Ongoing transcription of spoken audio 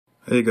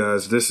Hey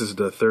guys, this is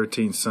the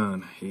 13th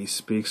Son. He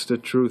speaks the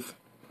truth.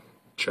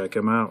 Check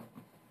him out.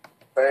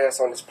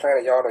 Fast on this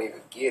planet, y'all don't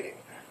even get it.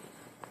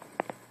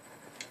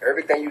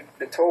 Everything you've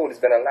been told has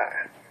been a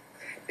lie.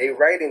 They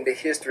writing the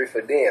history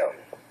for them.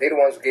 They the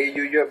ones who gave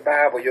you your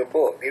Bible, your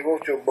book. They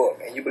wrote your book,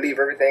 and you believe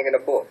everything in the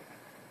book.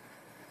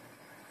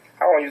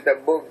 I want to use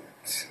that book.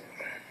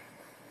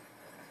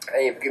 I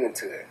ain't even getting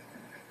to it.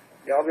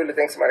 Y'all really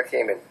think somebody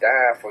came and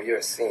died for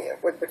your sins?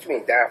 What you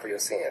mean died for your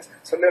sins?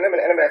 So let me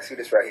ask you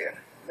this right here.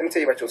 Let me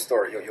tell you about your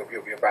story,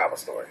 your Bible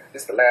story.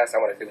 This is the last I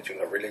want to do with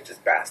you, religious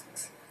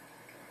bastards.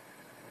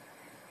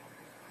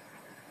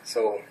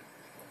 So,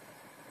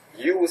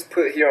 you was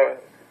put here,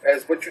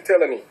 as what you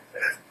telling me,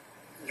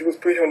 you was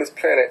put here on this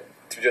planet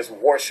to just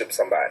worship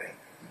somebody.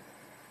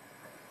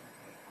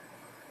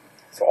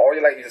 So all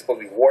your life you're just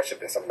supposed to be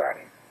worshiping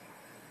somebody.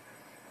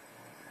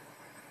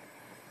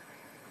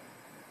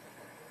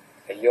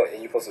 And you're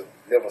supposed to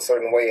live a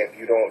certain way, and if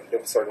you don't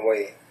live a certain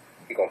way,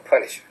 he's going to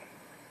punish you.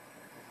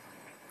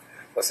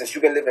 But since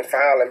you've been living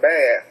foul and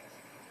bad,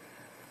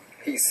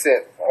 he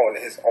sent on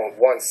his own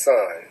one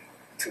son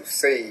to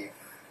save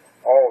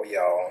all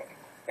y'all.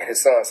 And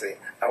his son said,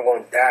 I'm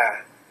going to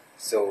die,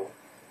 so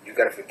you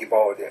got to forgive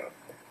all of them.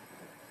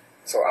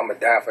 So I'm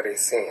going to die for their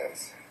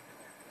sins.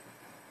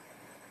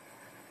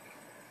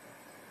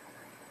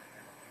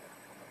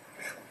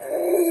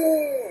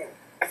 Ooh,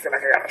 I feel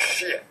like I got a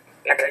shit.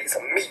 Like I ate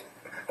some meat.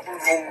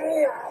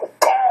 Oh,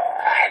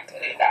 God,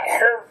 that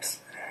hurts.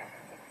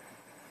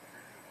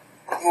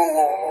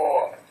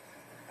 Oh.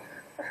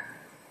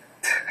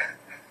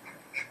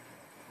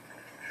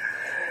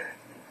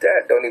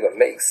 That don't even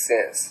make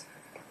sense.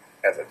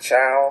 As a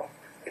child,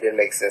 it didn't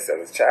make sense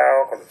as a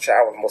child, because a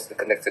child was mostly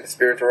connected to the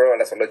spiritual world,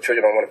 and that's why little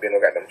children don't want to be in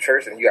no goddamn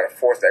church, and you got to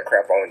force that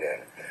crap on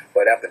them.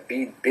 But after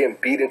being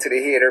beat into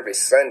the head every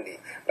Sunday,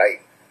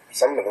 like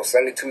some of them go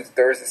Sunday, Tuesday,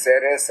 Thursday,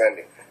 Saturday, and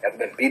Sunday, after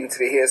being beat into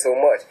the head so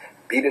much,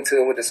 beat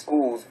into it with the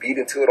schools, beat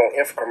into it on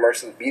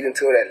infomercials, beat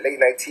into it at late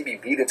night TV,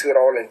 beat into it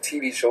all in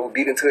TV shows,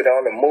 beat into it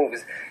all in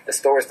movies, the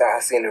story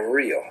started seeing the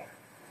real.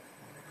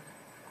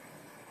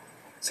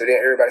 So then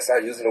everybody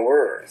started using the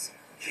words,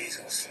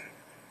 Jesus.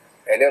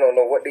 And they don't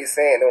know what they're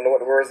saying, they don't know what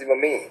the words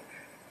even mean.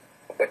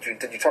 But you're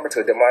talking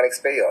to a demonic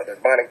spell, a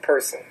demonic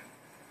person,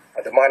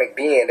 a demonic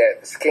being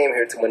that came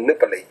here to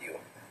manipulate you,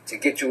 to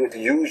get you, to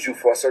use you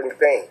for a certain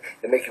thing,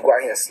 to make you go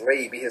out here and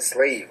slave, be his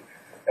slave.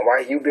 And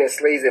while you being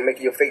slaves and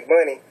making your fake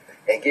money,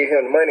 and give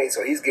him the money,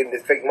 so he's getting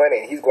this fake money,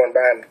 and he's going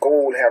buying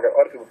gold, having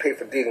other people pay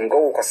for digging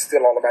gold, because it's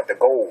still all about the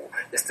gold.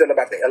 It's still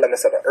about the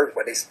elements of the earth,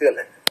 what they're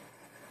stealing.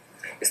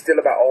 It's still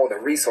about all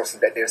the resources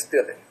that they're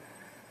stealing.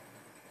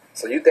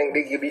 So you think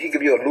he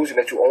give you an illusion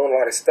that you own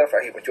all this stuff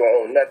out here, but you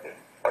don't own nothing,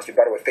 because you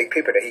bought it with fake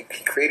paper that he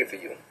created for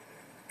you.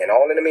 And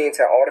all in the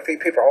meantime, all the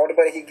fake paper, all the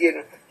money he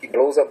getting, he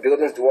blows up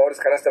buildings, do all this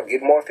kind of stuff,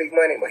 get more fake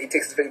money. But he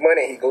takes his fake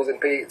money and he goes and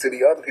pays to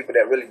the other people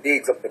that really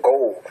digs up the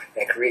gold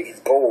and create his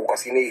gold,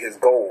 because he needs his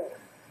gold.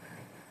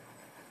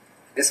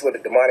 This is what the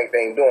demonic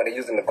thing doing. They're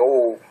using the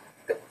gold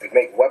to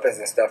make weapons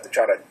and stuff to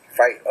try to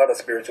fight other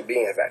spiritual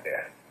beings out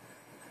there.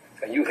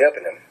 And you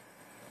helping them.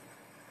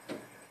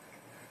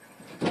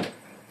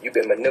 You've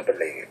been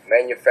manipulated,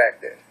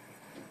 manufactured.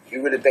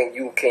 You really think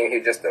you came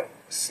here just a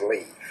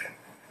slave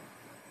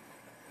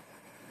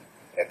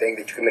and think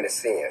that you committed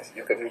sins.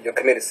 Your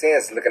committed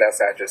sins is looking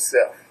outside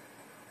yourself,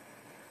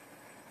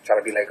 trying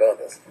to be like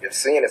others. Your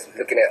sin is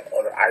looking at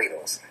other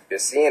idols. Your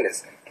sin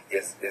is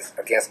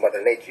against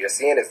Mother Nature. Your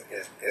sin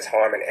is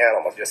harming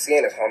animals. Your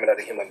sin is harming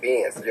other human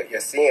beings.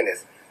 Your sin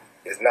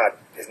is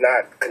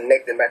not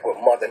connecting back with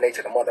Mother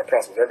Nature, the mother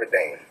principles,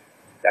 everything.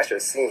 That's your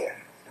sin.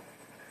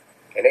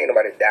 And ain't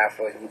nobody die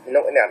for it.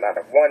 No,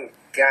 not one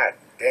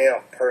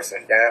goddamn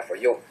person dying for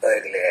your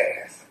ugly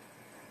ass.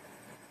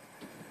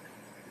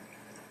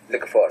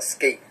 Looking for a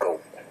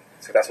scapegoat.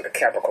 So that's where the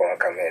Capricorn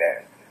come in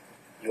at.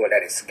 You want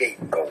that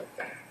scapegoat.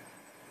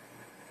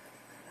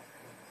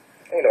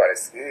 Ain't nobody,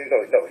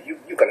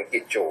 you're gonna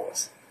get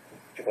yours.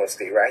 You're gonna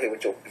stay right here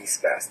with your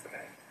Beastmaster.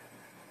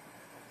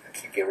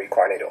 Keep getting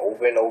reincarnated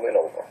over and over and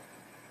over.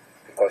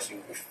 Because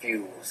you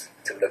refuse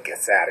to look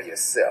inside of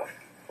yourself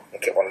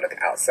and keep on looking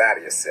outside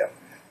of yourself.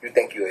 You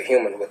think you're a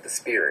human with the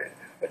spirit,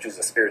 but you're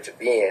a spiritual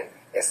being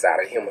inside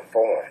a human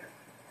form.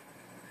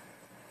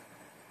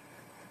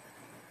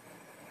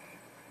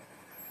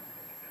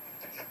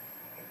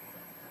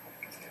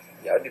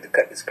 Y'all need to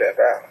cut this crap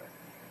out.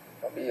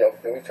 Don't be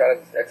trying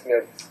to ask me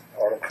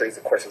all the crazy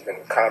questions in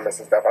the comments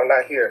and stuff. I'm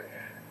not here.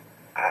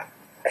 I'm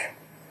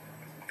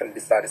going to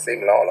decide to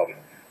saving all of them.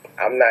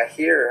 I'm not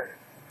here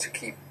to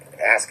keep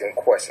asking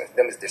questions.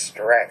 Them is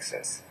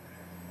distractions.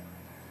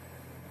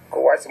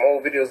 Go watch some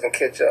old videos and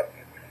catch up.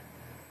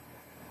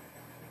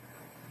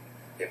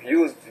 If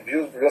you was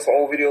doing some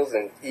old videos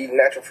and eating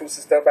natural fruits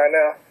and stuff by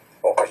now,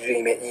 or because you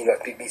ain't been eating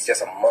beets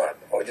just a month,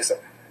 or just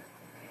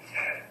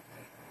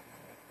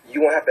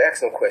you won't have to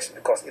ask no question,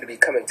 because it'll be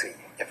coming to you.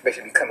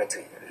 Information will be coming to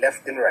you,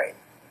 left and right,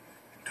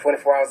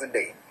 24 hours a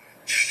day.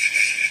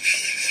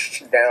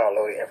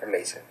 Download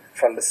information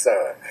from the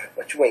sun,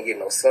 but you ain't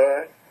getting no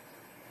sun.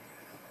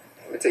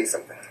 Let me tell you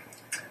something.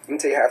 Let me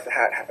tell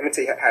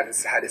you how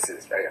this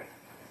is right here.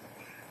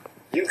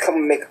 You come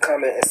and make a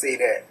comment and say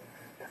that,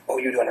 oh,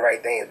 you're doing the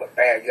right things, but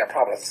bad, you got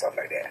problems and stuff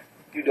like that.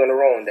 You're doing the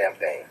wrong damn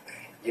thing.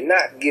 You're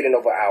not getting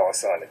over our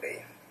son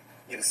today.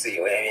 You can see,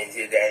 well,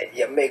 that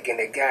you're making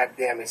the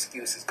goddamn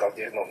excuses because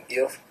there's no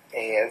if,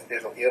 ands,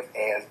 there's no if,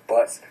 ands,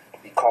 buts,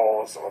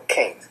 because, or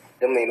can'ts.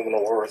 Them ain't even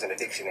no words in the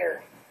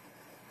dictionary.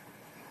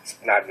 It's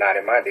not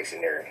in my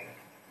dictionary.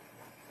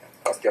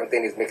 Because the other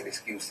thing is making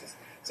excuses.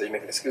 So you're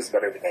making excuses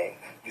about everything.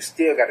 You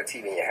still got a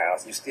TV in your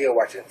house. You still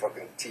watching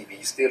fucking TV.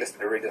 You still listen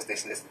to the radio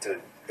station, listen to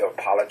the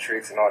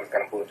politics and all this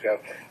kind of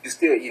bullshit. You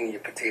still eating your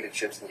potato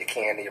chips and your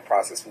candy, your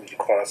processed food, your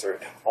corn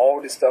syrup. All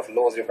this stuff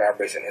lowers your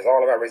vibration. It's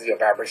all about raising your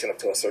vibration up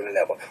to a certain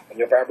level. When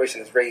your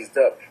vibration is raised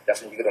up,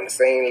 that's when you get on the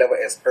same level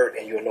as Earth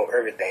and you'll know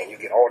everything. You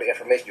get all the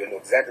information. You'll know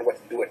exactly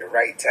what to do at the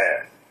right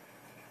time.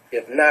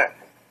 If not,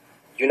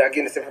 you're not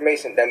getting this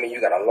information, that means you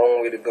got a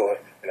long way to go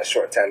and a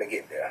short time to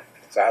get there.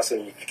 So how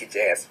soon you get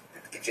your ass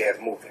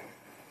moving?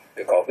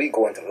 Because we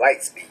go into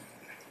light speed.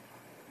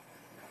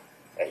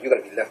 And you're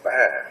going to be left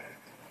behind.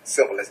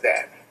 Simple as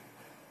that.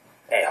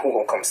 And who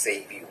going to come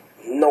save you?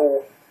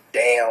 No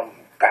damn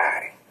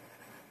body.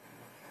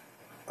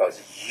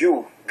 Because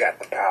you got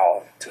the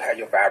power to have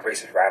your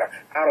vibrations right up.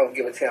 I don't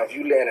give a damn if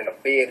you laying in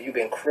a bed and you've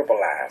been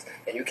crippleized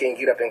and you can't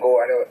get up and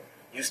go out there.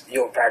 You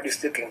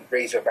still can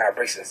raise your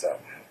vibrations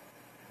up.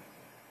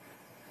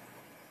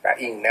 By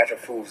eating natural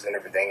foods and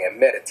everything and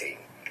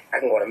meditating. I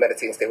can go to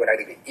meditate and stay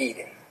without even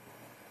eating.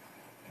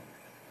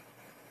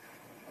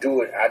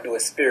 I do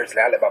it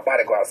spiritually. I let my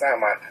body go outside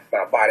my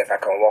body. If I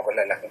can't walk or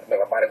nothing, I can let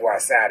my body go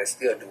outside and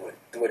still do it.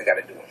 Do what it got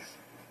to do.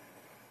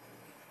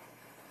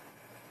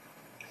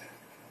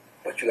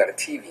 But you got a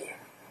TV.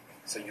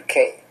 So you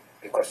can't.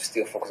 Because you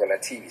still focus on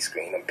that TV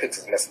screen. Them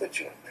pixels mess with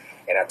you.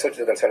 And I told you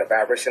they're going to turn the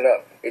vibration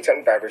up. They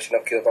turn the vibration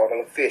up, kills all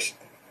them fish.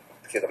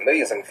 Kills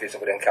millions of them fish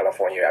over there in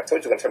California. I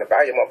told you they're going to turn the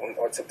volume up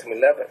on September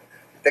 11th.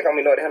 You think I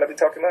don't know what the hell I be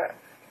talking about?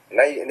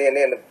 Now and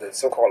then the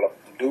so-called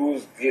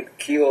dudes get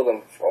killed,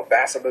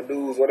 ambassador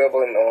dudes,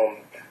 whatever, and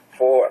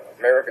for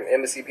American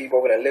embassy people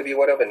over there in Libya,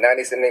 whatever. Now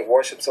they send their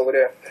warships over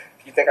there.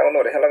 You think I don't know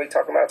what the hell I be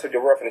talking about? I told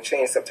you rough in the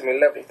chain September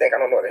 11th. You think I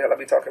don't know what the hell I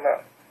be talking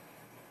about?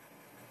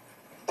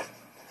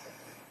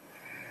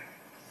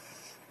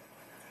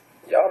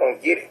 Y'all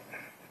don't get it.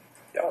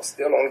 Y'all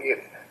still don't get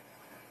it.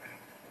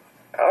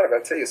 I don't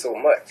gotta tell you so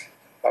much.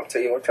 I'm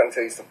trying to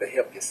tell you something to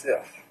help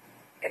yourself.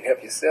 And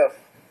help yourself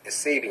is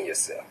saving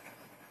yourself.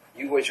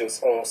 You was your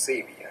own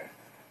savior.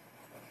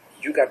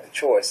 You got the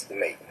choice to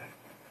make.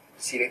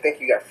 See, they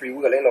think you got free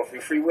will. Ain't no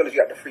free will. You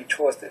got the free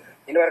choice to.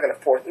 You're not gonna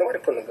force. Nobody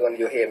putting a gun in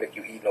your head and make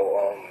you eat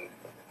no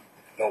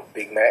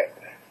Big Mac.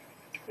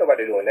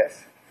 Nobody doing that.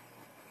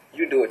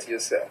 You do it to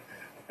yourself.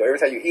 But every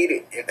time you eat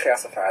it, it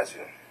classifies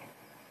you,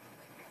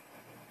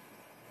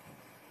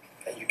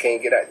 and you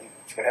can't get out.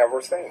 You can have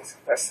worse things.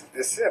 That's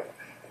simple.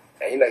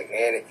 And you're like,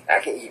 man, I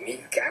can eat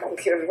meat. I don't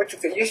care what you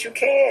say. Yes, you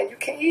can. You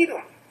can eat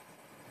them.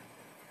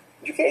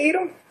 You can't eat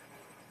them.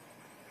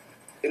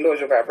 It lowers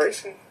your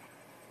vibration.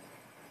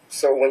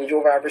 So when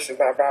your vibration is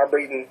not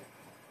vibrating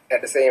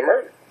at the same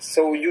rate,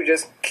 so you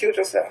just killed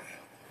yourself.